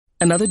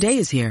Another day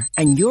is here,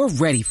 and you're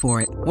ready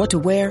for it. What to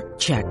wear?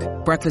 Check.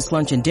 Breakfast,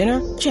 lunch, and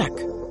dinner? Check.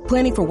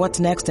 Planning for what's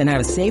next and how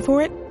to save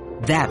for it?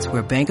 That's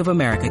where Bank of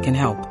America can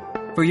help.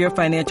 For your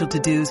financial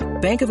to-dos,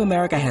 Bank of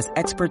America has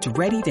experts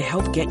ready to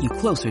help get you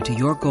closer to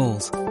your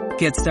goals.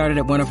 Get started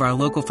at one of our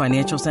local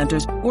financial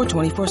centers or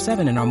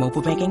 24/7 in our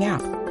mobile banking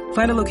app.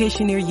 Find a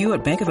location near you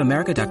at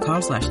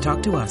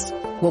bankofamerica.com/talktous.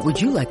 What would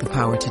you like the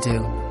power to do?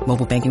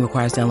 Mobile banking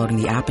requires downloading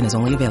the app and is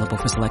only available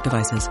for select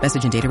devices.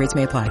 Message and data rates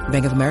may apply.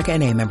 Bank of America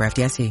N.A., member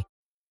FDIC.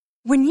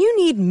 When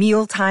you need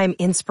mealtime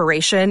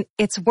inspiration,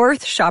 it's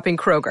worth shopping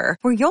Kroger,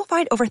 where you'll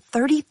find over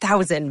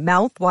 30,000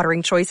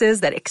 mouth-watering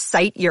choices that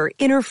excite your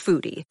inner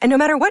foodie. And no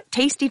matter what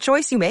tasty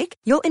choice you make,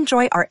 you'll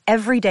enjoy our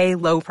everyday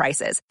low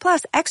prices,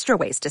 plus extra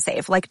ways to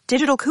save, like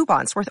digital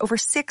coupons worth over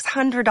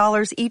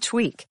 $600 each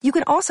week. You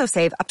can also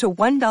save up to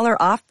 $1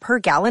 off per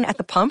gallon at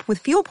the pump with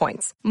fuel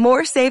points.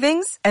 More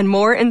savings and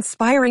more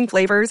inspiring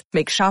flavors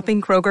make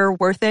shopping Kroger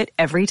worth it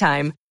every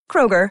time.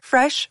 Kroger,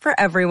 fresh for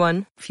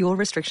everyone. Fuel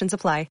restrictions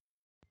apply.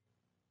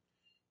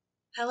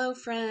 Hello,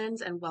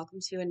 friends, and welcome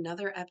to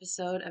another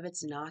episode of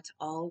It's Not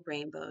All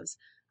Rainbows.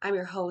 I'm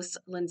your host,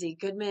 Lindsay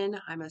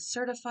Goodman. I'm a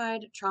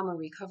certified trauma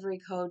recovery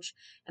coach,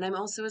 and I'm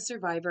also a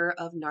survivor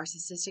of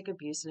narcissistic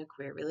abuse in a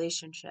queer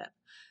relationship.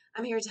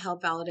 I'm here to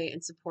help validate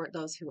and support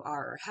those who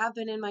are or have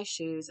been in my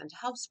shoes and to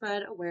help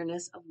spread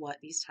awareness of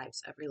what these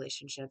types of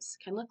relationships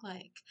can look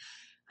like.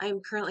 I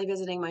am currently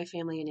visiting my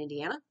family in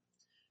Indiana.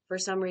 For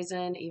some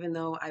reason, even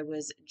though I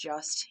was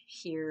just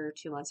here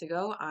 2 months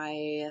ago,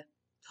 I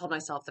told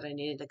myself that I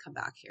needed to come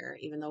back here,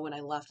 even though when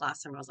I left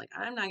last time, I was like,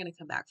 I'm not going to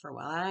come back for a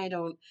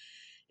while.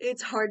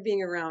 It's hard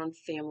being around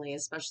family,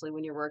 especially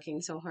when you're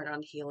working so hard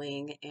on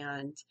healing.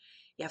 And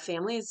yeah,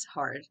 family is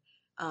hard.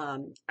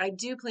 I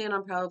do plan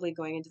on probably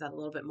going into that a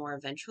little bit more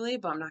eventually,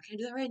 but I'm not going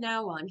to do that right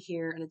now while I'm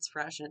here and it's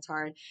fresh and it's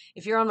hard.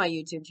 If you're on my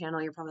YouTube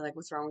channel, you're probably like,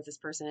 what's wrong with this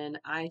person?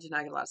 I did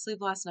not get a lot of sleep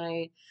last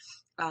night.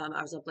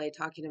 I was up late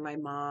talking to my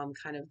mom,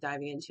 kind of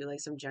diving into like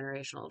some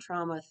generational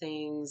trauma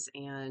things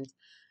and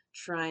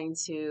trying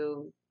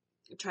to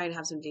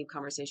have some deep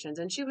conversations,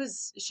 and she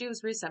was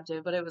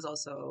receptive, but it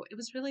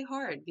was really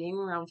hard. Being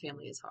around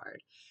family is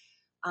hard.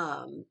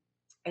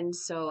 And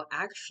so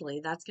actually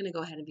that's going to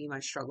go ahead and be my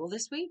struggle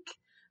this week.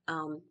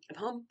 I'm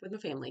home with my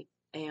family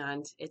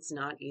and it's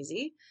not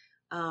easy.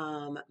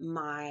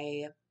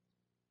 My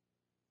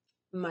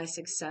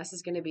success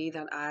is going to be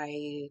that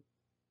I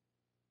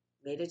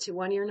made it to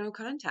 1 year no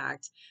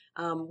contact.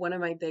 One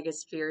of my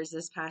biggest fears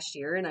this past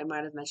year, and I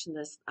might have mentioned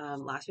this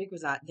last week,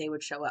 was that they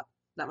would show up.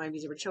 That my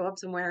abuser would show up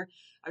somewhere.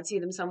 I would see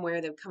them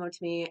somewhere. They would come up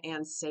to me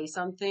and say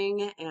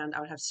something, and I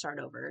would have to start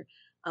over.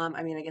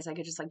 I mean, I guess I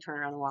could just like turn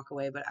around and walk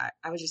away, but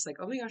I was just like,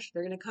 oh my gosh,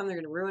 they're gonna come. They're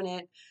gonna ruin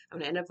it. I'm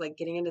gonna end up like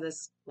getting into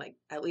this, like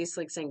at least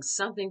like saying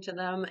something to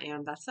them,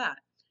 and that's that.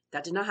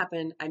 That did not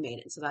happen. I made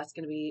it, so that's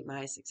gonna be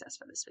my success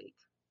for this week.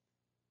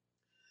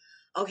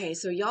 Okay,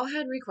 so y'all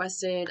had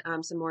requested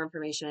some more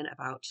information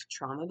about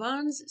trauma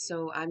bonds.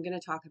 So I'm going to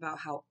talk about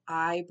how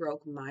I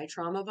broke my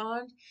trauma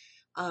bond.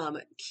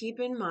 Keep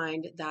in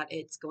mind that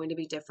it's going to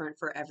be different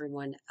for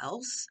everyone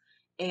else.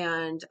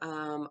 And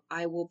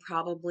I will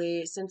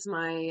probably, since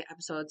my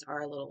episodes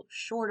are a little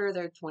shorter,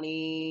 they're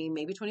 20,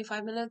 maybe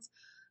 25 minutes,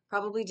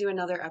 probably do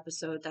another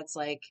episode that's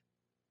like,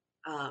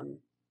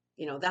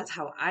 that's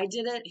how I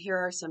did it. Here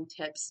are some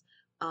tips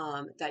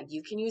that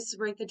you can use to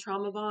break the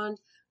trauma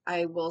bond.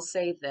 I will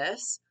say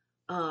this,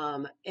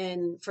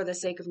 and for the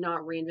sake of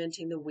not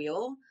reinventing the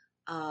wheel,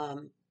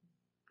 part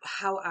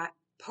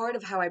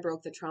of how I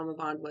broke the trauma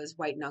bond was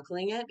white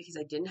knuckling it, because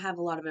I didn't have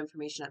a lot of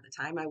information at the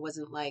time. I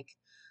wasn't like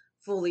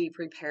fully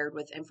prepared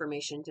with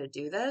information to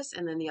do this.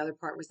 And then the other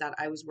part was that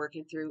I was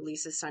working through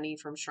Lisa Sunny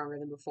from Stronger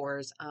Than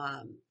Before's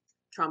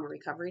trauma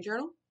recovery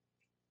journal.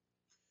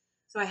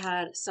 So I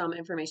had some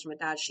information with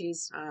that.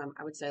 She's,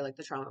 I would say, like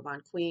the trauma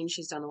bond queen.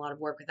 She's done a lot of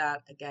work with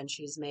that. Again,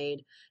 she's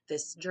made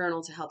this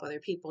journal to help other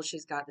people.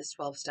 She's got this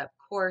 12-step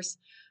course.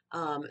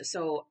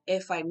 So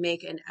if I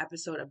make an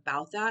episode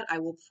about that, I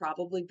will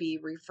probably be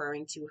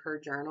referring to her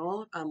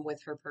journal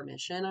with her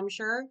permission, I'm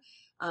sure.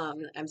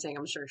 I'm saying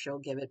I'm sure she'll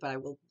give it, but I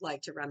will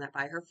like to run that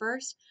by her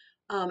first.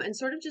 And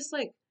sort of just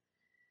like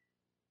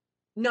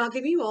not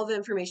giving you all the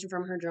information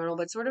from her journal,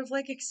 but sort of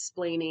like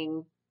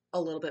explaining a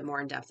little bit more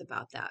in depth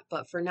about that.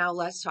 But for now,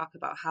 let's talk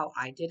about how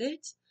I did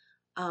it.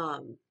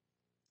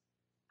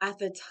 At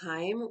the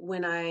time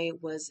when I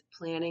was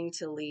planning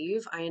to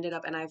leave, I ended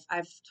up, and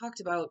I've talked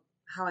about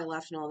how I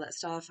left and all that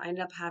stuff. I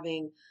ended up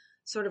having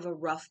sort of a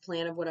rough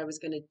plan of what I was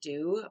going to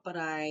do, but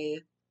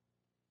I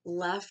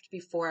left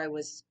before I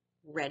was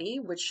ready,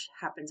 which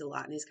happens a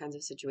lot in these kinds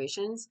of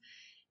situations.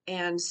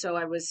 And so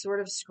I was sort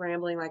of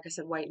scrambling, like I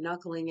said, white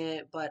knuckling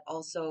it, but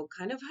also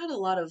kind of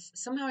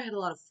somehow I had a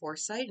lot of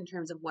foresight in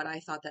terms of what I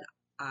thought that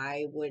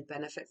I would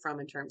benefit from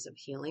in terms of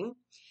healing.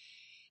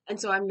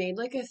 And so I made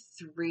like a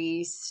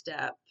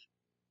 3-step,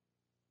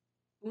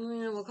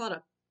 we'll call it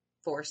a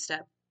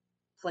 4-step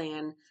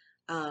plan.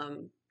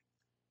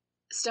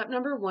 Step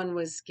number 1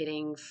 was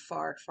getting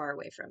far, far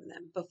away from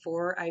them.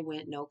 Before I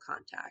went no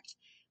contact,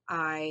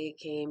 I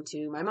came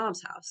to my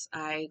mom's house.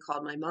 I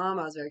called my mom.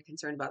 I was very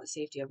concerned about the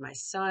safety of my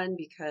son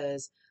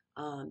because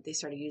they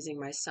started using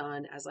my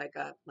son as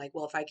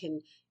well, if I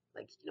can,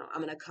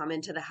 I'm going to come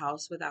into the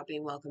house without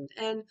being welcomed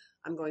in.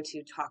 I'm going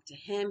to talk to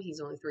him. He's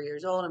only 3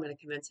 years old. I'm going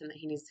to convince him that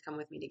he needs to come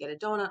with me to get a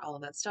donut, all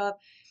of that stuff.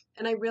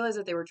 And I realized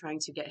that they were trying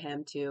to get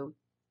him to,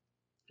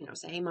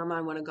 say, hey, mama,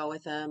 I want to go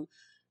with him.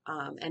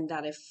 And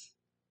that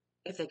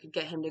if they could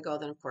get him to go,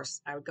 then of course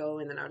I would go,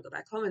 and then I would go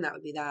back home, and that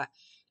would be that.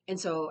 And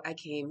so I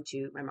came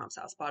to my mom's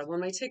house, bought a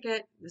one-way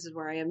ticket. This is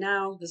where I am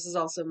now. This is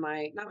also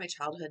not my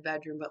childhood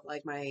bedroom, but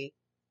like my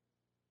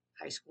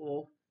high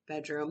school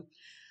bedroom.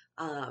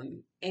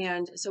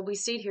 And so we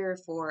stayed here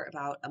for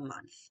about a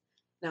month.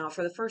 Now,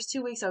 for the first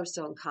 2 weeks, I was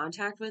still in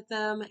contact with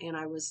them, and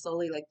I was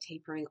slowly like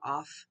tapering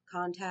off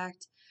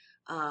contact.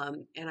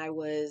 And I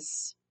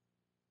was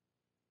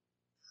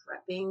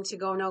prepping to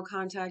go no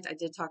contact. I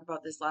did talk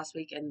about this last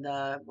week in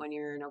the when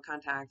you're no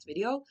contact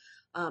video,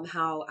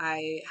 how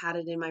I had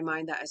it in my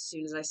mind that as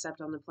soon as I stepped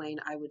on the plane,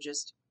 I would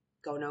just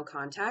go no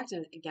contact.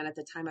 And again, at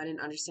the time, I didn't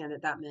understand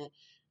that meant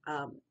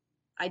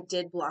I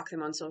did block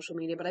them on social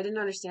media, but I didn't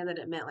understand that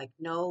it meant like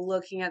no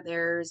looking at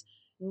theirs,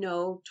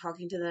 no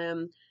talking to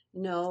them,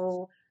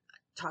 no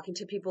talking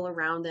to people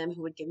around them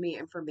who would give me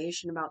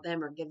information about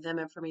them or give them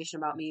information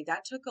about me.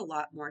 That took a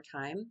lot more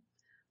time.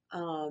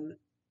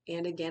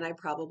 And again, I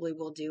probably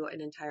will do an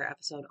entire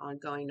episode on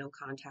going no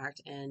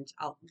contact, and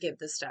I'll give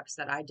the steps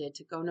that I did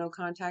to go no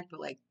contact,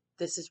 but like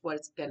this is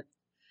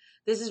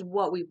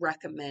what we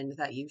recommend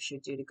that you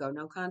should do to go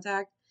no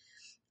contact.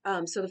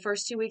 So the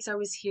first 2 weeks I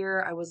was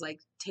here, I was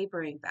like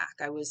tapering back.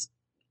 I was,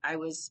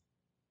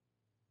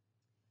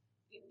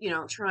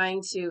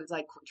 trying to,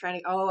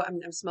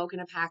 I'm smoking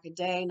a pack a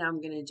day. Now I'm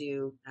going to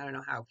do, I don't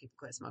know how people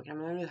quit smoking. I'm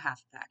going to do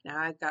half a pack. Now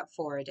I've got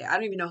 4 a day. I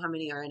don't even know how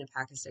many are in a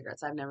pack of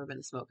cigarettes. I've never been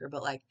a smoker,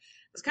 but like,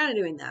 I was kind of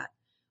doing that.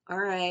 All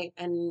right.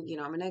 And,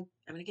 I'm going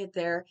to get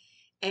there.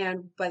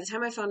 And by the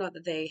time I found out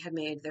that they had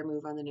made their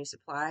move on the new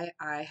supply,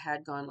 I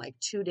had gone like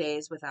 2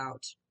 days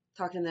without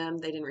talking to them.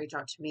 They didn't reach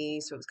out to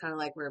me. So it was kind of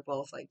like we were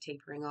both like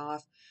tapering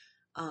off.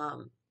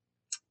 Found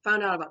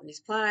out about the new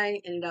supply,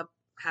 ended up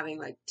having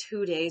like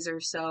 2 days or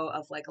so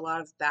of like a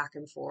lot of back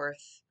and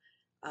forth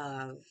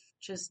of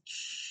just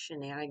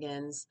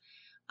shenanigans.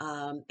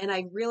 And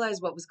I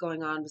realized what was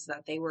going on was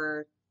that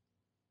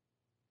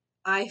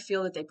I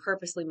feel that they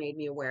purposely made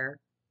me aware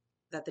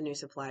that the new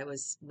supply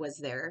was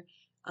there.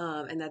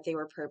 And that they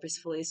were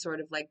purposefully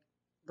sort of like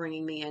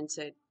bringing me in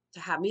to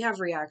have me have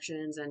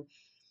reactions and,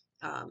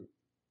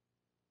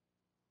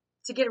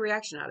 to get a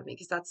reaction out of me,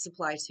 because that's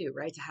supply too,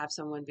 right? To have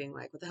someone being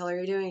like, what the hell are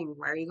you doing?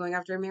 Why are you going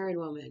after a married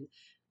woman?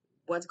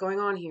 What's going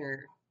on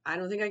here? I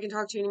don't think I can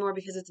talk to you anymore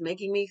because it's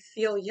making me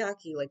feel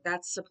yucky. Like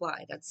that's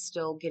supply. That's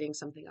still getting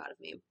something out of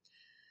me.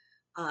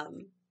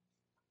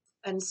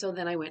 And so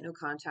then I went no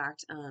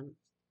contact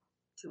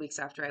 2 weeks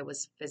after I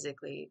was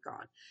physically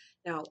gone.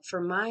 Now, for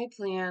my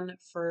plan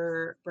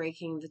for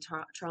breaking the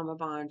trauma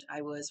bond,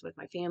 I was with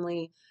my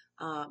family.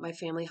 My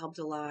family helped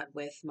a lot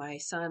with my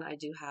son. I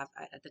do have,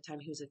 at the time,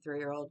 he was a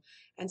 3-year-old.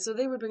 And so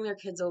they would bring their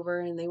kids over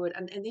and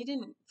and they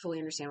didn't fully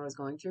understand what I was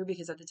going through,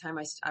 because at the time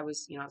I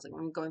was like,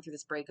 I'm going through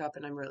this breakup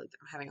and I'm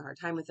having a hard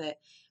time with it.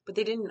 But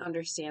they didn't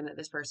understand that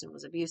this person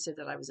was abusive,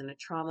 that I was in a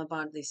trauma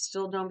bond. They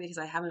still don't, because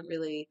I haven't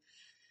really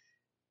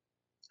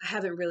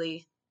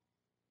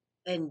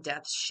in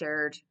depth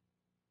shared,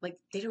 like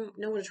they don't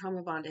know what a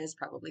trauma bond is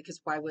probably, because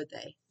why would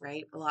they,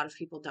 right? A lot of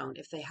people don't,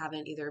 if they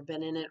haven't either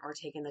been in it or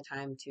taken the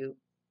time to,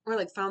 or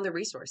like found the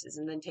resources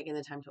and then taken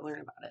the time to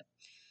learn about it.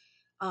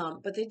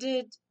 But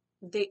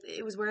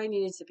it was where I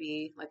needed to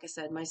be. Like I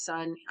said, my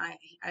son,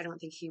 I don't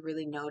think he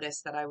really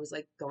noticed that I was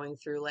like going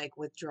through like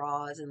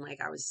withdrawals and like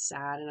I was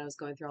sad and I was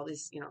going through all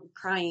these,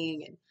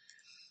 crying and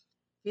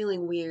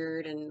feeling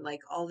weird and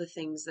like all the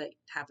things that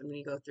happen when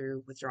you go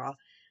through withdrawal.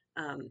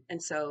 And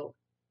so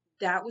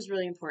that was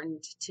really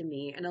important to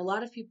me. And a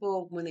lot of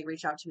people, when they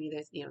reach out to me,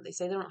 they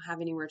say they don't have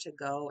anywhere to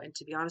go. And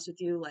to be honest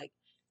with you, like,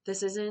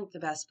 this isn't the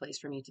best place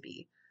for me to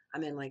be.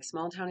 I'm in like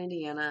small town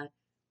Indiana.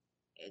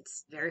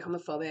 It's very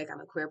homophobic. I'm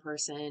a queer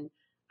person.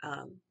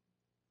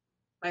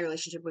 My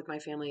relationship with my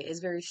family is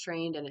very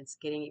strained, and it's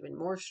getting even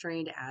more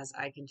strained as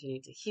I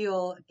continue to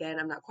heal. Again,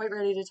 I'm not quite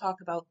ready to talk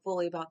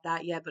fully about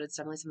that yet, but it's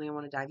definitely something I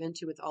want to dive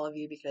into with all of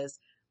you, because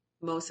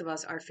most of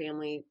us, our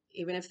family,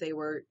 even if they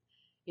were,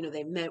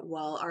 they meant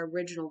well, our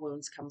original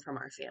wounds come from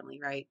our family,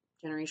 right?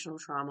 Generational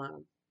trauma,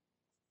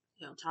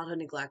 childhood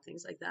neglect,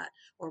 things like that,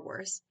 or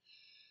worse.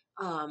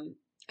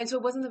 And so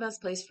it wasn't the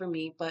best place for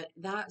me. But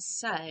that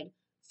said,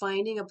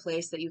 finding a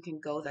place that you can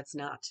go that's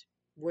not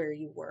where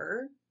you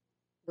were,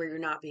 where you're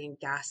not being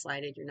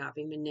gaslighted, you're not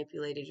being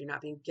manipulated, you're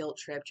not being guilt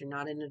tripped, you're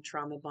not in a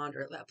trauma bond,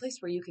 or that place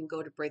where you can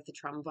go to break the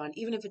trauma bond,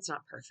 even if it's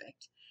not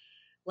perfect.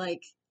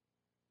 Like,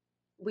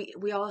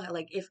 we all,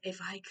 like,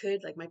 if I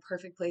could, like, my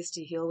perfect place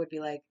to heal would be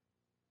like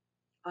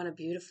on a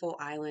beautiful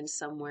island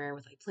somewhere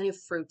with like plenty of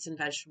fruits and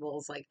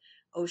vegetables, like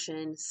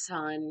ocean,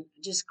 sun,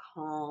 just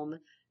calm,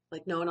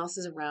 like no one else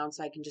is around,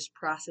 so I can just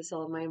process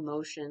all of my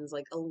emotions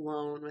like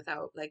alone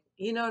without, like,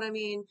 you know what I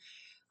mean?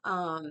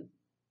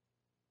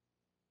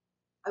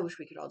 I wish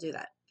we could all do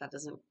that. That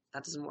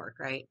doesn't work,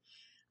 right?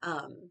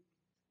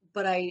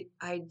 But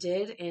I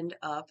did end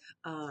up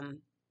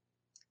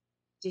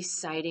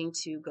deciding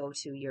to go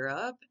to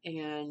Europe.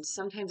 And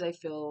sometimes I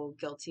feel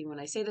guilty when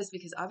I say this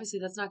because obviously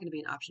that's not going to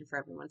be an option for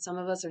everyone. Some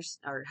of us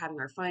are having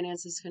our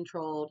finances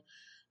controlled,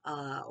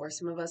 or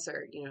some of us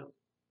are,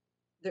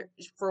 there,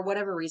 for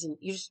whatever reason,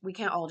 we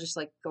can't all just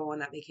like go on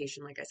that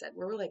vacation. Like I said,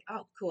 we're like,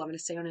 oh, cool, I'm going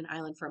to stay on an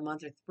island for a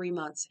month or 3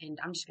 months, and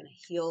I'm just going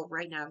to heal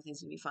right now.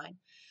 Everything's going to be fine.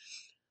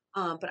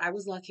 But I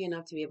was lucky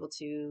enough to be able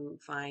to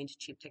find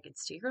cheap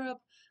tickets to Europe.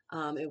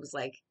 It was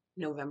like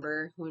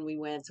November when we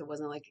went, so it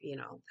wasn't like,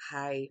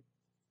 high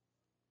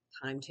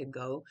time to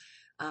go.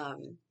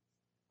 Um,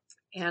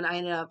 and I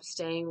ended up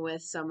staying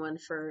with someone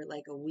for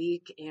like a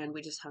week, and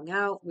we just hung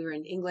out. We were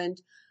in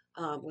England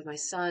with my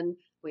son.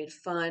 We had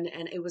fun,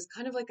 and it was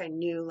kind of like I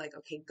knew, like,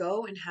 okay,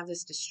 go and have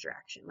this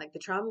distraction. Like the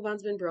trauma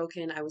bond's been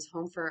broken. I was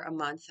home for a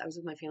month. I was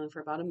with my family for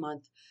about a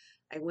month.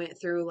 I went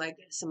through like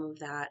some of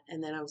that,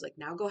 and then I was like,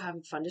 now go have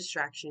a fun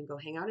distraction. Go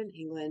hang out in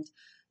England,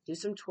 do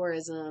some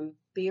tourism,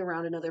 be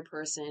around another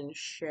person,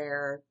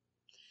 share,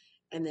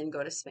 and then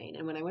go to Spain.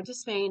 And when I went to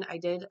Spain,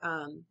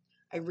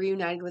 I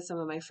reunited with some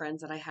of my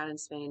friends that I had in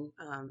Spain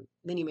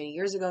many, many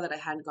years ago that I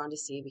hadn't gone to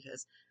see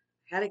because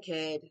I had a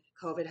kid,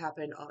 COVID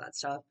happened, all that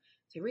stuff.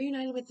 So I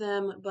reunited with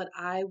them, but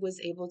I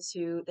was able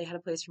to, they had a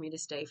place for me to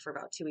stay for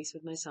about 2 weeks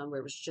with my son where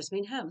it was just me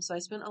and him. So I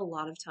spent a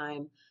lot of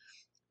time,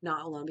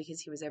 not alone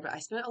because he was there, but I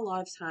spent a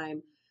lot of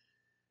time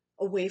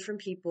away from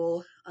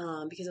people,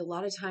 because a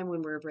lot of time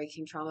when we're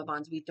breaking trauma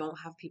bonds, we don't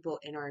have people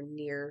in our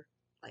near,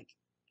 like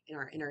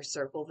in our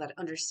circle that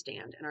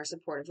understand and are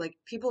supportive. Like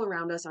people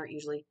around us aren't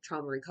usually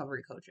trauma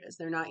recovery coaches.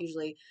 They're not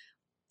usually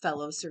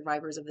fellow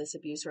survivors of this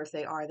abuse, or if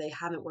they are, they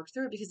haven't worked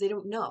through it because they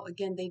don't know.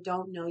 Again, they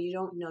don't know. You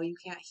don't know. You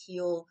can't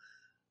heal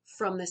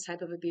from this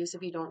type of abuse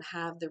if you don't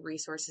have the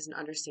resources and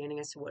understanding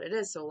as to what it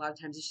is. So a lot of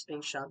times it's just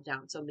being shoved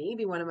down. So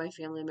maybe one of my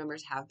family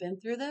members have been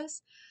through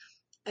this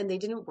and they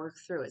didn't work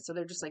through it. So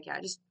they're just like, yeah,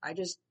 I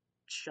just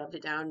shoved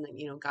it down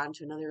and, got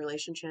into another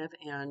relationship,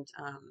 and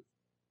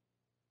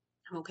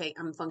I'm okay.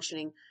 I'm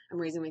functioning. I'm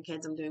raising my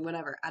kids. I'm doing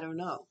whatever. I don't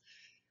know.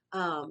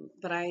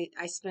 But I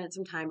spent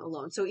some time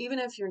alone. So even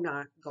if you're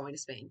not going to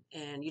Spain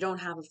and you don't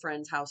have a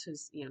friend's house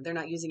who's, they're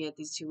not using it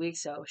these 2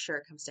 weeks, so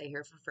sure, come stay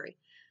here for free.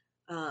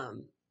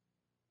 Um,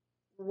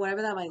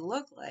 Whatever that might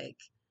look like,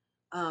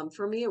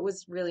 for me, it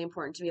was really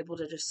important to be able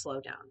to just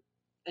slow down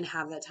and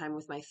have that time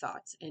with my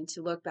thoughts and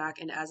to look back.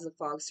 And as the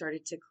fog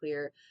started to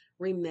clear,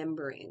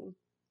 remembering,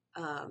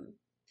 um,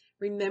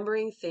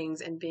 remembering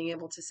things and being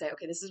able to say,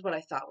 okay, this is what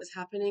I thought was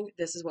happening.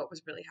 This is what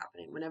was really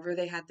happening. Whenever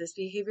they had this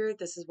behavior,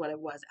 this is what it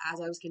was.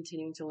 As I was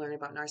continuing to learn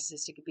about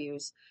narcissistic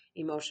abuse,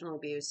 emotional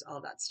abuse,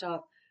 all that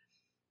stuff.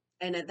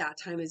 And at that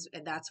time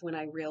that's when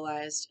I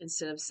realized,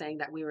 instead of saying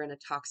that we were in a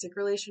toxic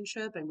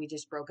relationship and we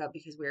just broke up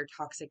because we were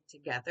toxic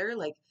together,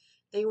 like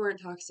they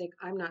weren't toxic,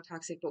 I'm not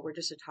toxic, but we're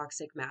just a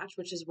toxic match,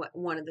 which is what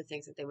one of the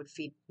things that they would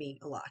feed me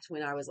a lot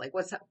when I was like,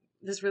 what's up?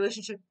 This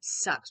relationship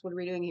sucks. What are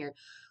we doing here?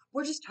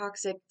 We're just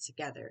toxic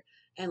together.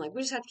 And like,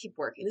 we just have to keep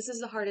working. This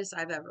is the hardest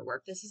I've ever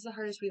worked. This is the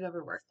hardest we've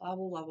ever worked. Blah,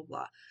 blah, blah, blah,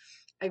 blah.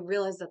 I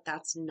realized that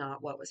that's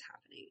not what was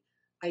happening.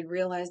 I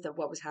realized that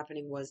what was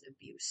happening was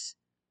abuse.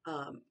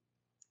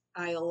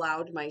 I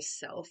allowed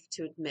myself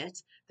to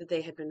admit that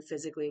they had been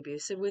physically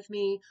abusive with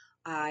me.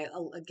 I,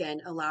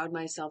 again, allowed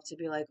myself to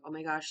be like, oh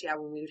my gosh, yeah,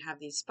 when we would have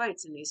these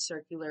fights and these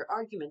circular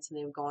arguments and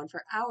they would go on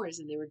for hours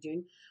and they were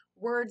doing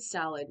word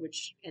salad,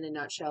 which in a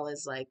nutshell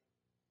is like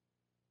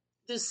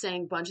just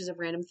saying bunches of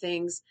random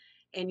things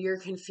and you're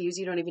confused.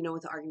 You don't even know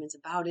what the argument's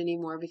about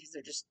anymore because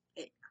they're just,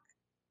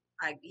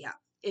 yeah,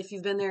 if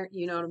you've been there,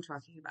 you know what I'm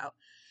talking about.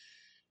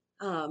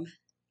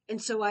 And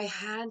so I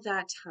had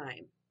that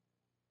time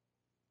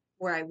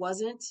where I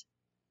wasn't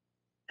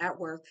at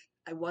work.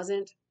 I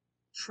wasn't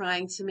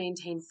trying to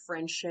maintain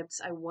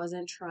friendships. I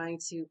wasn't trying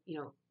to,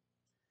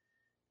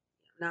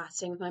 not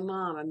staying with my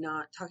mom. I'm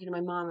not talking to my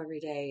mom every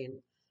day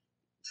and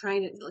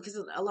trying to, because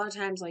a lot of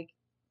times, like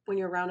when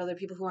you're around other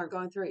people who aren't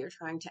going through it, you're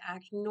trying to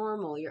act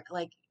normal. You're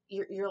like,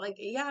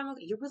 yeah, I'm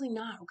okay. You're really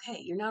not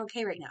okay. You're not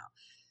okay right now.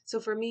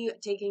 So for me,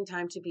 taking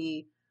time to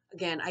be,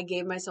 again, I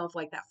gave myself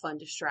like that fun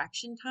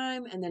distraction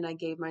time. And then I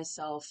gave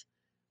myself,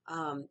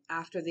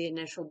 after the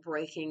initial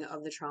breaking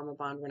of the trauma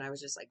bond, when I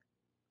was just like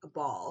a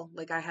ball,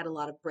 like I had a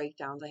lot of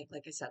breakdowns,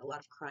 like I said, a lot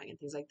of crying and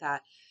things like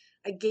that.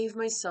 I gave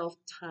myself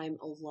time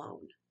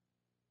alone.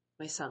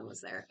 My son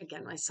was there.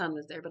 Again, my son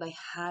was there, but I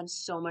had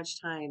so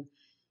much time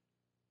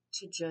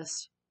to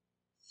just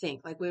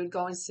think. Like we would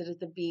go and sit at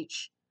the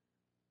beach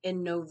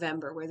in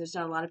November where there's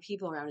not a lot of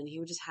people around and he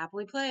would just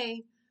happily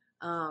play.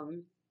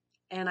 And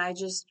I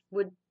just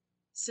would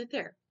sit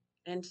there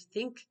and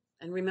think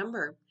and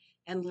remember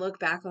and look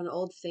back on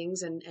old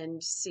things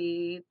and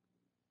see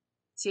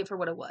it for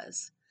what it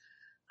was.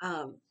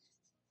 And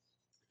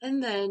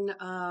then,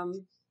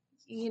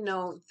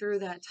 through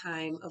that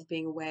time of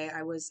being away,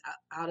 I was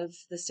out of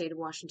the state of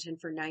Washington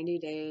for 90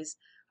 days.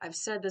 I've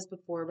said this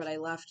before, but I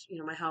left,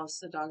 my house,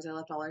 the dogs, I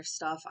left all our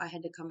stuff. I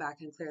had to come back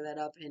and clear that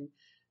up and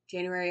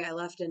January. I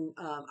left in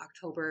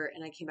October,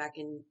 and I came back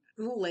in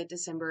late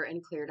December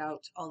and cleared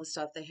out all the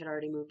stuff. They had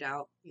already moved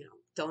out,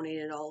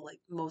 donated all like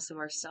most of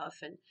our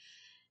stuff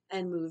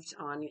and moved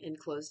on and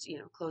closed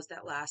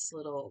that last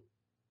little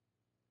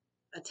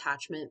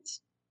attachment,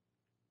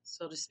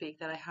 so to speak,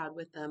 that I had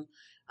with them,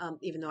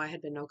 even though I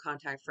had been no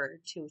contact for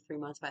 2-3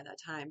 months by that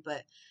time.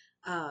 But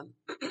um,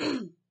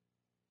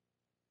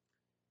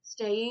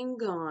 staying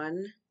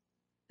gone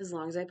as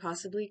long as I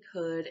possibly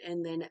could.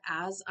 And then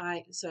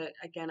so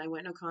again, I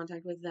went no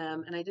contact with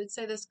them. And I did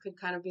say this could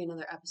kind of be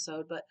another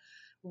episode, but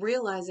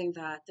realizing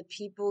that the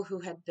people who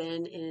had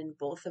been in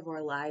both of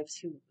our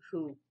lives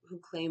who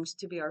claimed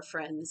to be our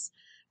friends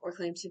or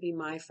claimed to be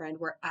my friend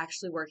were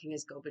actually working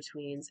as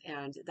go-betweens,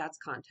 and that's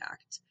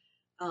contact.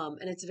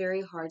 And it's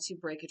very hard to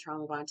break a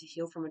trauma bond, to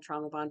heal from a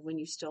trauma bond when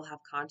you still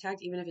have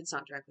contact, even if it's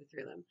not directly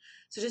through them.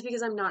 So just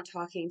because I'm not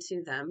talking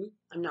to them,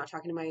 I'm not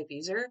talking to my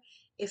abuser,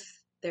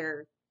 if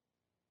their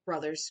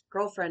brother's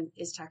girlfriend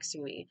is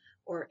texting me,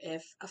 or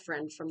if a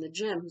friend from the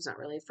gym who's not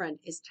really a friend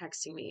is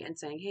texting me and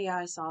saying, hey, yeah,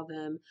 I saw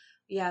them,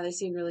 yeah, they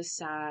seemed really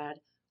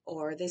sad,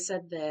 or they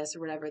said this or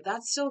whatever,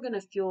 that's still going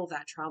to fuel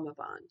that trauma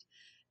bond.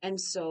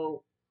 And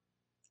so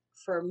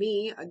for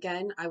me,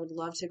 again, I would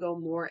love to go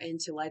more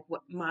into like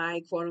what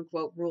my quote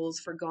unquote rules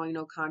for going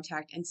no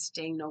contact and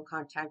staying no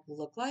contact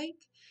look like.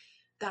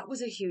 That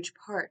was a huge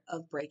part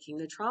of breaking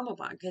the trauma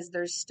bond, because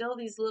there's still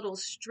these little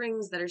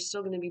strings that are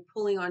still going to be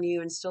pulling on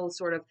you and still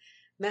sort of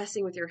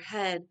messing with your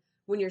head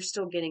when you're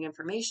still getting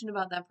information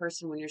about that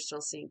person, when you're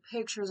still seeing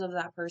pictures of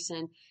that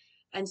person.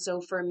 And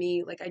so for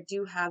me, like, I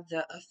do have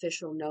the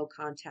official no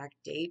contact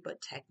date, but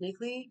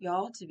technically,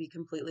 y'all, to be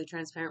completely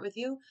transparent with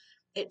you,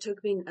 it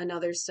took me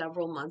another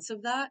several months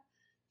of that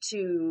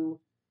because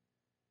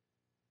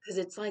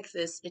it's like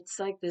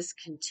this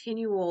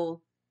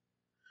continual,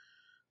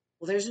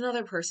 well, there's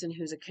another person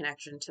who's a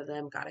connection to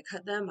them, got to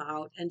cut them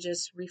out, and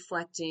just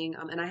reflecting.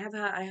 And I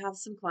have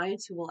some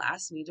clients who will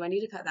ask me, do I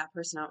need to cut that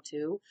person out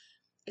too?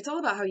 It's all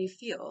about how you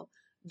feel.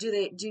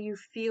 Do you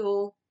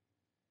feel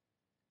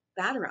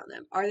bad around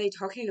them? Are they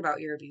talking about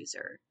your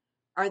abuser?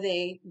 Are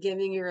they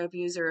giving your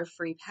abuser a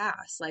free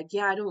pass? Like,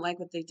 yeah, I don't like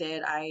what they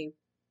did. I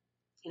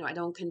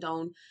don't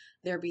condone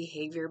their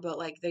behavior, but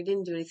like, they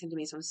didn't do anything to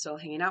me, so I'm still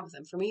hanging out with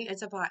them. For me,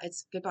 it's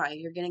goodbye.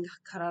 You're getting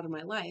cut out of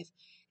my life.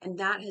 And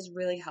that has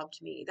really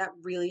helped me. That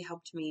really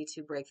helped me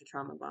to break the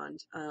trauma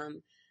bond,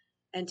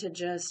 and to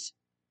just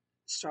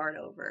start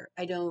over.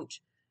 I don't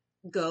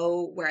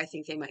go where I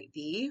think they might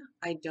be.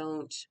 I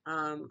don't,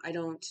 my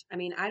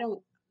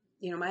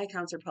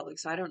accounts are public,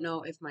 so I don't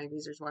know if my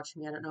abuser's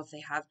watching me. I don't know if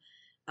they have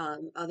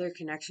other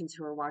connections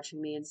who are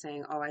watching me and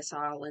saying, oh, I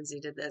saw Lindsay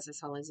did this, I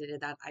saw Lindsay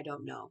did that. I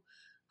don't know.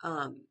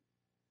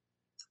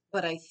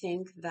 But I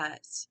think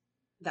that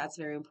that's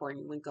very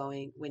important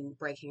when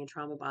breaking a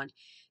trauma bond.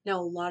 Now,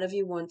 a lot of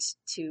you want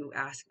to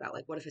ask about,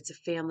 like, what if it's a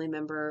family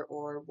member,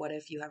 or what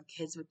if you have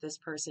kids with this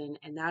person?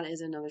 And that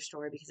is another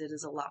story, because it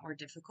is a lot more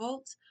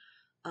difficult.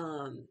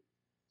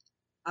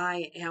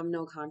 I am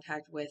no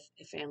contact with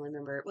a family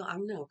member. Well,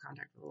 I'm no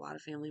contact with a lot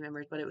of family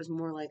members, but it was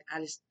more like, I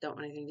just don't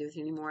want anything to do with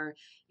you anymore.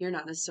 You're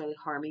not necessarily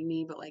harming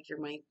me, but like, you're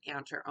my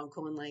aunt or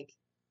uncle, and like,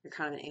 you're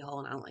kind of an a-hole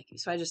and I don't like you.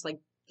 So I just like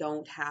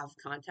don't have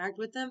contact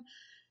with them,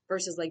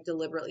 versus like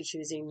deliberately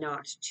choosing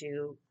not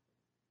to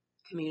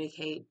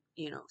communicate,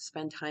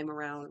 spend time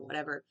around,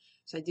 whatever.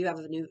 So I do have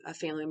a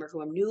family member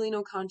who I'm newly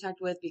no contact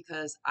with,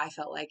 because I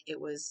felt like it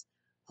was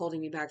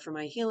holding me back from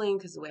my healing,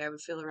 because the way I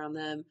would feel around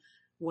them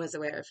was the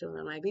way I would feel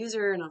around my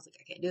abuser. And I was like,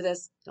 I can't do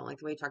this. Don't like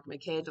the way you talk to my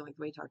kid. Don't like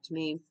the way you talk to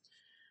me.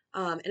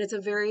 And it's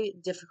a very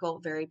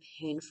difficult, very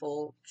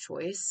painful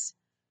choice.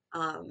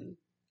 And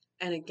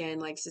again,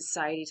 like,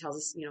 society tells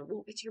us,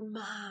 well, it's your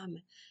mom,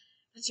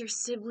 it's your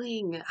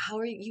sibling.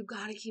 You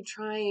got to keep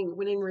trying.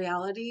 When in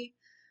reality,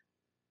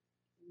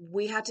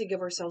 we have to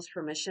give ourselves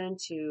permission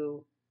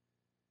to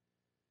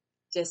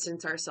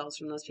distance ourselves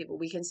from those people.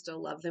 We can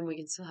still love them. We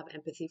can still have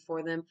empathy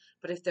for them.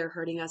 But if they're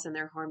hurting us and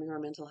they're harming our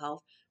mental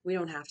health, we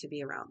don't have to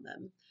be around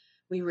them.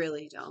 We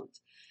really don't.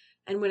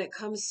 And when it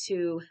comes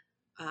to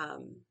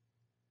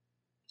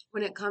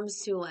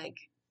like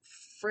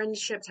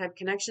friendship type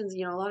connections,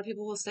 a lot of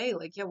people will say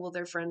like, yeah, well,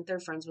 they're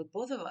friends with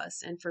both of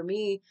us. And for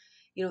me,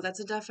 that's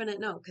a definite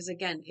no. Because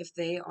again, if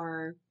they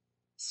are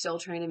still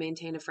trying to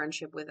maintain a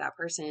friendship with that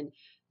person,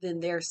 then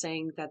they're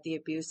saying that the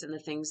abuse and the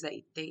things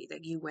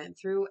that you went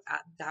through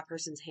at that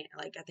person's hand,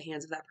 like at the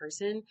hands of that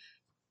person,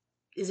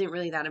 isn't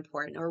really that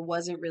important, or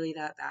wasn't really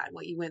that bad.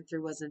 What you went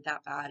through wasn't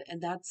that bad.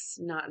 And that's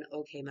not an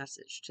okay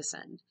message to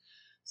send.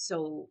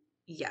 So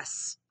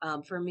yes,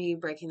 for me,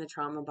 breaking the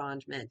trauma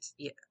bond meant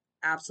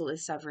absolutely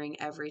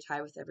severing every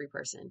tie with every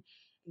person.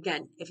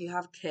 Again, if you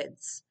have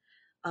kids,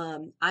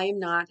 I am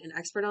not an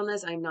expert on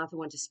this. I'm not the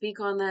one to speak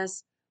on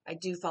this. I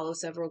do follow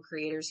several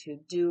creators who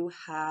do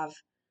have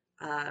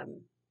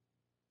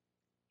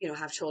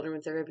children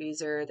with their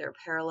abuser. They're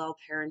parallel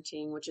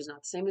parenting, which is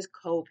not the same as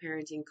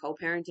co-parenting.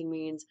 Co-parenting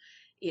means,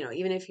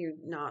 even if you're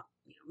not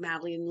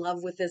madly in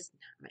love with this.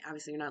 I mean,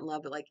 obviously, you're not in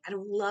love, but like, I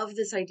don't love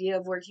this idea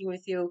of working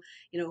with you.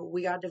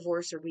 We got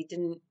divorced or we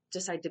didn't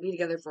decide to be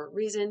together for a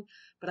reason,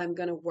 but I'm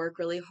going to work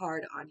really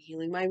hard on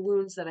healing my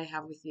wounds that I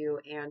have with you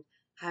and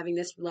having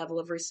this level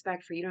of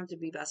respect for you. Don't have to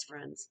be best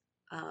friends.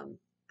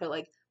 But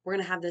like, we're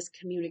going to have this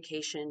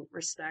communication,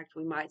 respect.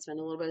 We might spend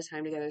a little bit of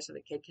time together so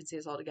the kid can see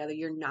us all together.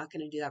 You're not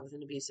going to do that with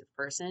an abusive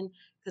person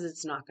because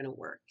it's not going to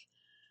work.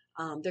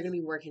 They're going to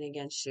be working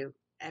against you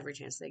every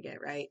chance they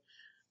get, right?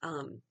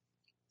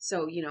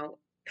 So,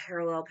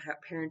 parallel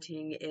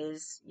parenting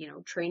is,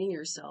 training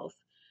yourself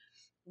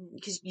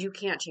because you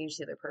can't change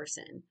the other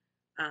person.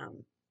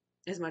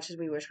 As much as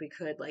we wish we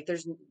could, like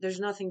there's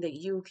nothing that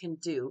you can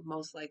do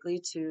most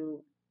likely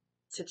to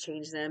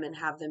change them and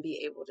have them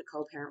be able to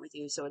co-parent with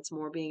you. So it's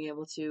more being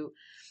able to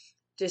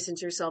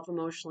distance yourself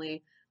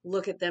emotionally,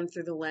 look at them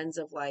through the lens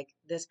of like,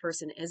 this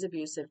person is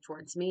abusive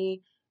towards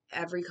me.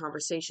 Every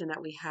conversation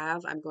that we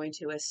have, I'm going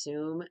to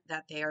assume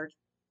that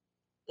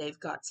they've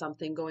got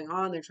something going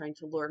on. They're trying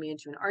to lure me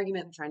into an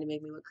argument. They're trying to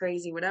make me look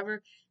crazy,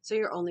 whatever. So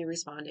you're only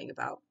responding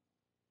about,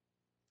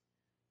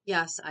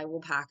 yes, I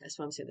will pack a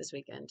swimsuit this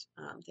weekend.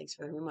 Thanks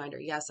for the reminder.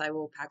 Yes, I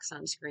will pack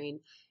sunscreen.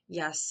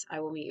 Yes, I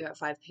will meet you at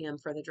 5 p.m.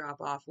 for the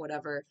drop off,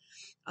 whatever.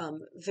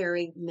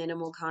 Very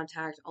minimal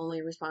contact,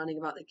 only responding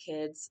about the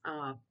kids.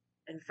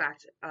 In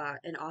fact,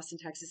 in Austin,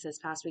 Texas this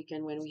past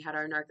weekend when we had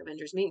our Narc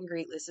Avengers meet and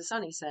greet, Lisa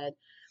Sunny said,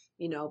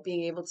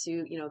 being able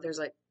to, there's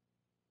like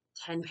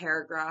 10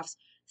 paragraphs,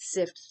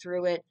 sift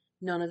through it.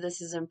 None of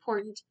this is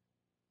important.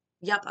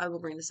 Yep, I will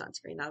bring the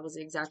sunscreen. That was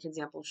the exact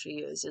example she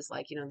used. It's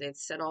like, they've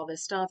said all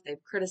this stuff,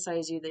 they've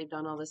criticized you, they've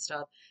done all this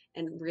stuff,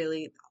 and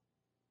really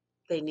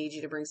they need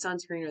you to bring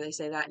sunscreen, or they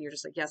say that, and you're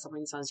just like, yes, I'll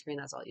bring sunscreen.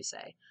 That's all you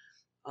say.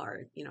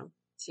 Or,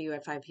 see you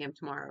at 5 p.m.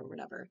 tomorrow or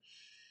whatever.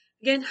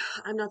 Again,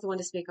 I'm not the one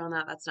to speak on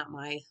that. That's not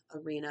my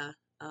arena.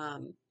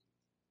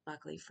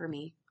 Luckily for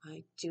me,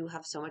 I do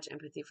have so much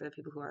empathy for the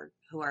people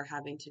who are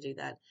having to do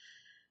that.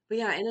 But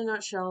yeah, in a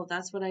nutshell,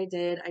 that's what I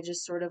did. I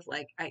just sort of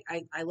like,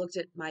 I looked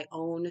at my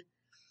own,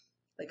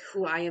 like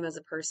who I am as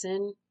a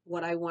person,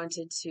 what I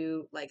wanted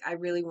to, like, I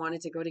really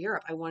wanted to go to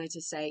Europe. I wanted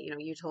to say,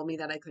 you told me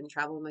that I couldn't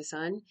travel with my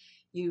son.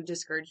 You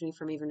discouraged me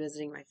from even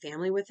visiting my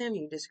family with him.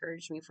 You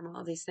discouraged me from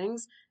all these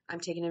things. I'm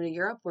taking him to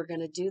Europe. We're going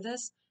to do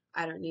this.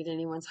 I don't need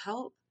anyone's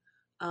help.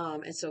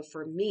 And so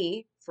for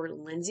me, for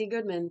Lindsay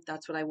Goodman,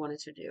 that's what I wanted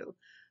to do.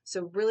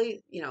 So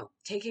really,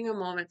 taking a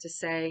moment to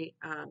say,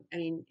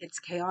 it's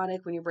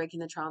chaotic when you're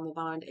breaking the trauma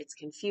bond. It's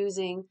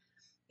confusing.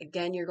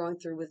 Again, you're going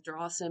through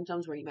withdrawal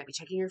symptoms where you might be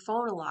checking your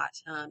phone a lot,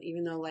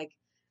 even though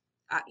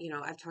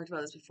I've talked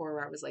about this before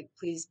where I was like,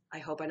 please, I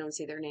hope I don't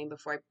see their name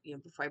before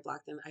I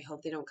block them. I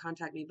hope they don't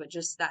contact me. But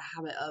just that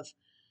habit of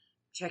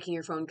checking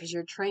your phone because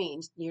you're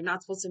trained, you're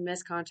not supposed to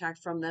miss contact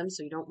from them.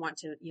 So you don't want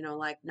to,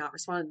 not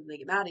respond and they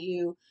get mad at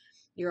you.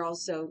 You're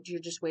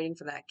just waiting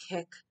for that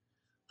kick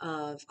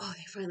of, oh,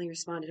 they finally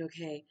responded.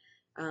 Okay.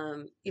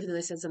 Even though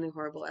they said something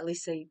horrible, at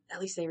least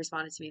they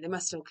responded to me. They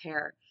must still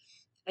care.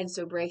 And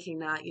so breaking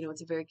that,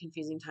 it's a very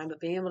confusing time,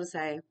 but being able to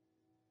say,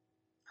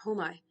 who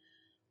am I?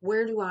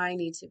 Where do I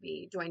need to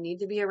be? Do I need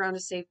to be around a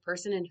safe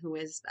person? And who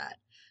is that?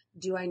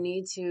 Do I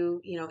need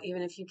to,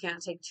 even if you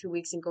can't take 2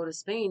 weeks and go to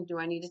Spain, do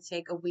I need to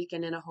take a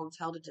weekend in a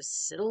hotel to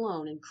just sit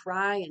alone and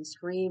cry and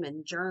scream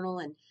and journal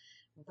and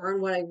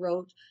burn what I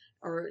wrote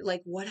or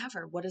like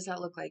whatever? What does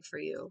that look like for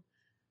you?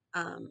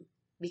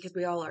 Because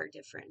we all are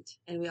different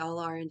and we all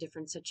are in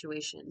different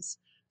situations.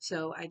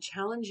 So I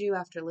challenge you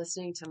after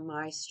listening to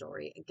my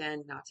story,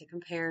 again, not to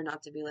compare,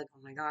 not to be like,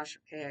 oh my gosh,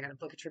 okay, I got to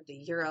book a trip to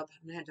Europe.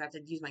 I'm going to have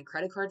to use my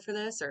credit card for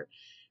this. Or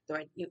do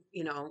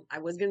I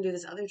was going to do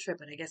this other trip,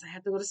 but I guess I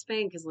have to go to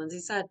Spain because Lindsay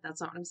said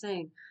that's not what I'm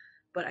saying.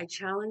 But I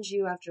challenge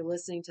you after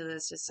listening to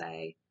this to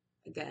say,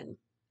 again,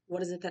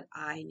 what is it that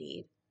I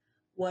need?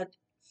 What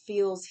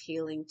feels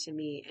healing to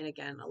me? And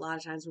again, a lot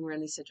of times when we're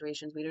in these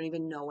situations, we don't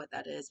even know what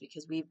that is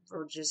because we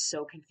are just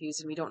so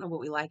confused and we don't know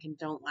what we like and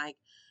don't like.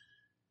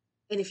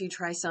 And if you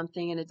try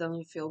something and it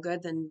doesn't feel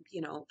good, then,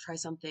 try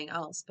something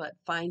else. But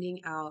finding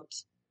out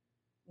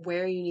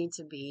where you need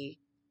to be,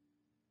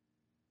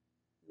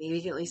 maybe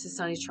get Lisa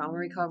Sunny's Trauma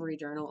Recovery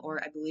Journal,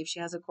 or I believe she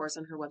has a course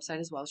on her website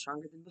as well,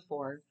 Stronger Than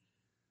Before.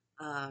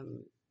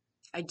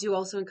 I do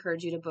also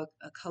encourage you to book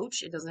a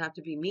coach. It doesn't have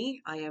to be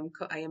me. I am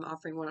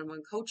offering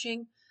one-on-one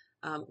coaching,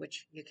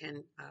 which you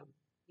can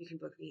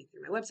book me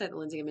through my website,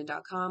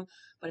 lindsaygoodman.com.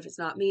 But if it's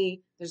not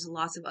me, there's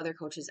lots of other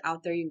coaches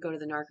out there. You can go to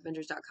the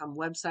narcavengers.com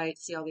website,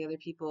 see all the other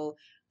people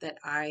that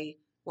I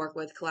work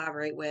with,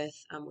 collaborate with.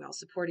 We all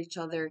support each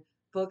other.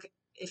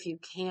 If you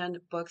can,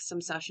 book some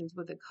sessions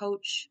with a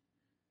coach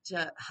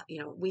to,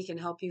 we can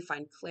help you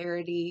find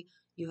clarity.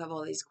 You have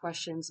all these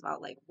questions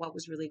about like what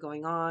was really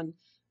going on.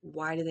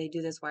 Why do they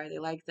do this? Why are they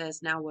like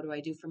this? Now, what do I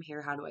do from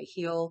here? How do I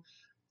heal?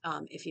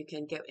 If you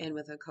can get in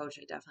with a coach,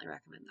 I definitely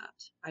recommend that.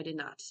 I did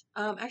not.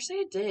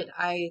 Actually, I did.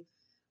 I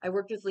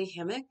worked with Lee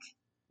Hammock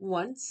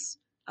once,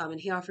 and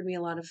he offered me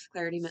a lot of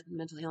clarity,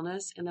 mental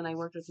illness. And then I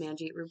worked with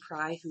Manjeet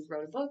Ruprai, who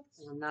wrote a book.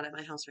 I'm not at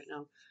my house right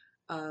now.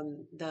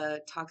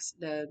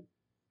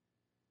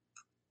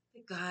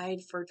 The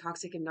Guide for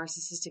Toxic and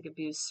Narcissistic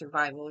Abuse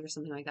Survival or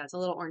something like that. It's a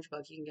little orange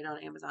book you can get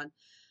on Amazon.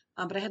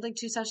 But I had like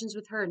 2 sessions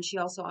with her, and she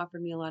also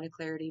offered me a lot of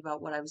clarity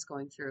about what I was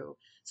going through.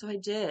 So I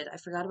did. I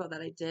forgot about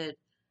that. I did.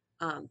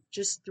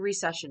 Just 3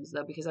 sessions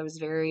though, because I was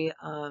very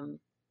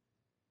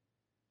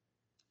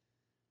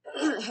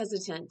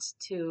hesitant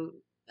to,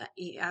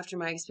 after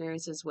my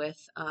experiences with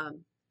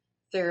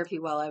therapy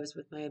while I was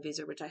with my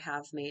abuser, which I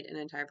have made an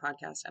entire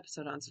podcast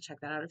episode on, so check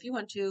that out if you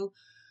want to.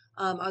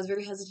 I was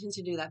very hesitant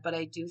to do that, but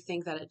I do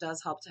think that it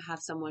does help to have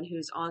someone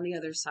who's on the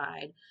other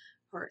side,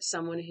 or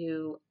someone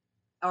who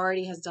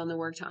already has done the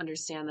work to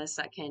understand this,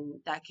 that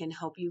can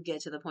help you get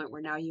to the point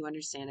where now you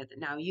understand it, that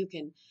now you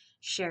can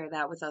share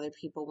that with other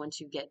people once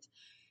you get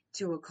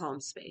to a calm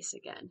space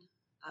again.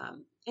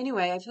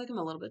 Anyway, I feel like I'm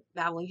a little bit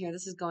babbling here.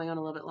 This is going on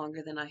a little bit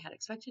longer than I had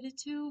expected it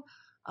to.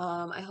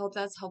 I hope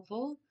that's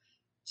helpful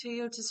to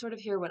you to sort of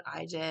hear what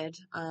I did.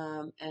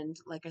 And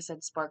like I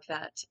said, spark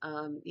that,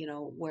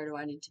 where do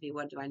I need to be?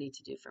 What do I need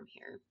to do from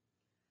here?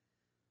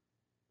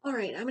 All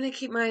right, I'm going to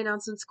keep my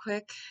announcements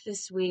quick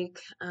this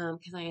week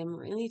because I am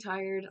really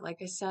tired.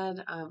 Like I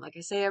said, like I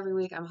say every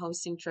week, I'm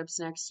hosting trips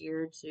next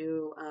year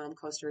to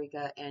Costa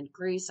Rica and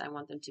Greece. I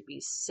want them to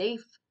be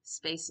safe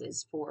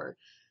spaces for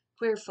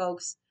queer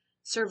folks,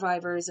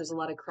 survivors. There's a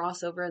lot of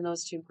crossover in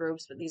those 2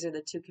 groups, but these are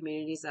the 2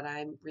 communities that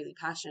I'm really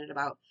passionate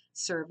about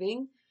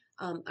serving.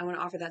 I want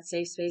to offer that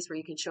safe space where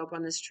you can show up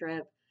on this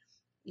trip.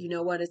 We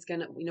know what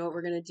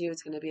we're gonna do.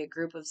 It's gonna be a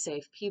group of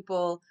safe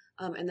people,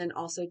 and then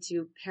also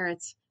to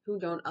parents who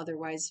don't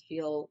otherwise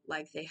feel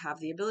like they have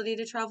the ability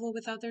to travel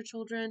without their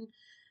children,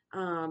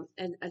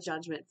 and a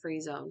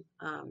judgment-free zone.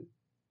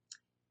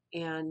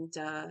 And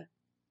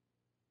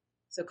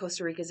So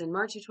Costa Rica is in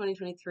March of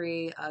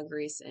 2023,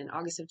 Greece in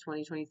August of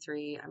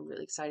 2023. I'm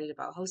really excited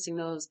about hosting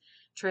those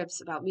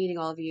trips, about meeting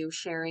all of you,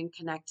 sharing,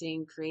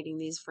 connecting, creating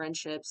these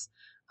friendships,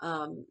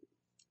 and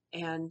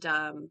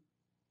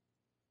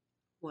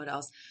what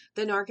else?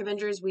 The Narc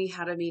Avengers, we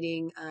had a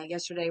meeting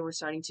yesterday. We're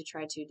starting to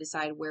try to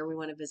decide where we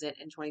want to visit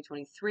in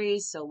 2023.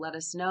 So let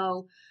us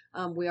know.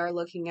 We are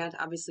looking at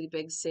obviously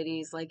big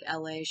cities like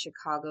LA,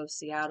 Chicago,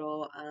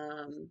 Seattle,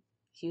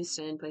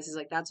 Houston, places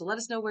like that. So let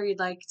us know where you'd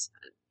like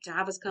to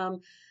have us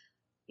come,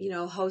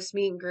 host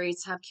meet and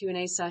greets, have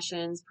Q&A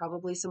sessions,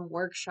 probably some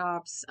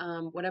workshops,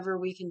 whatever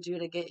we can do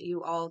to get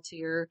you all to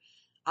your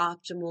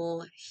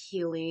optimal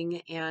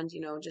healing and,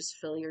 just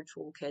fill your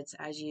toolkits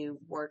as you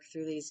work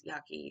through these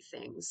yucky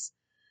things.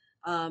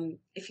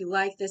 If you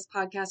like this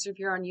podcast, or if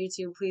you're on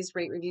YouTube, please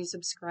rate, review,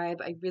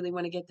 subscribe. I really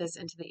want to get this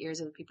into the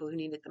ears of the people who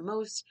need it the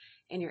most,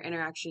 and your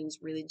interactions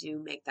really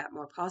do make that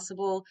more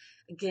possible.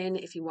 Again,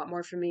 if you want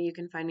more from me, you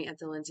can find me at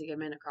the Lindsay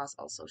Goodman across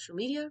all social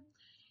media.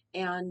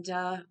 And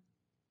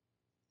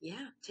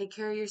take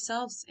care of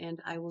yourselves,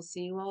 and I will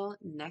see you all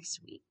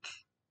next week.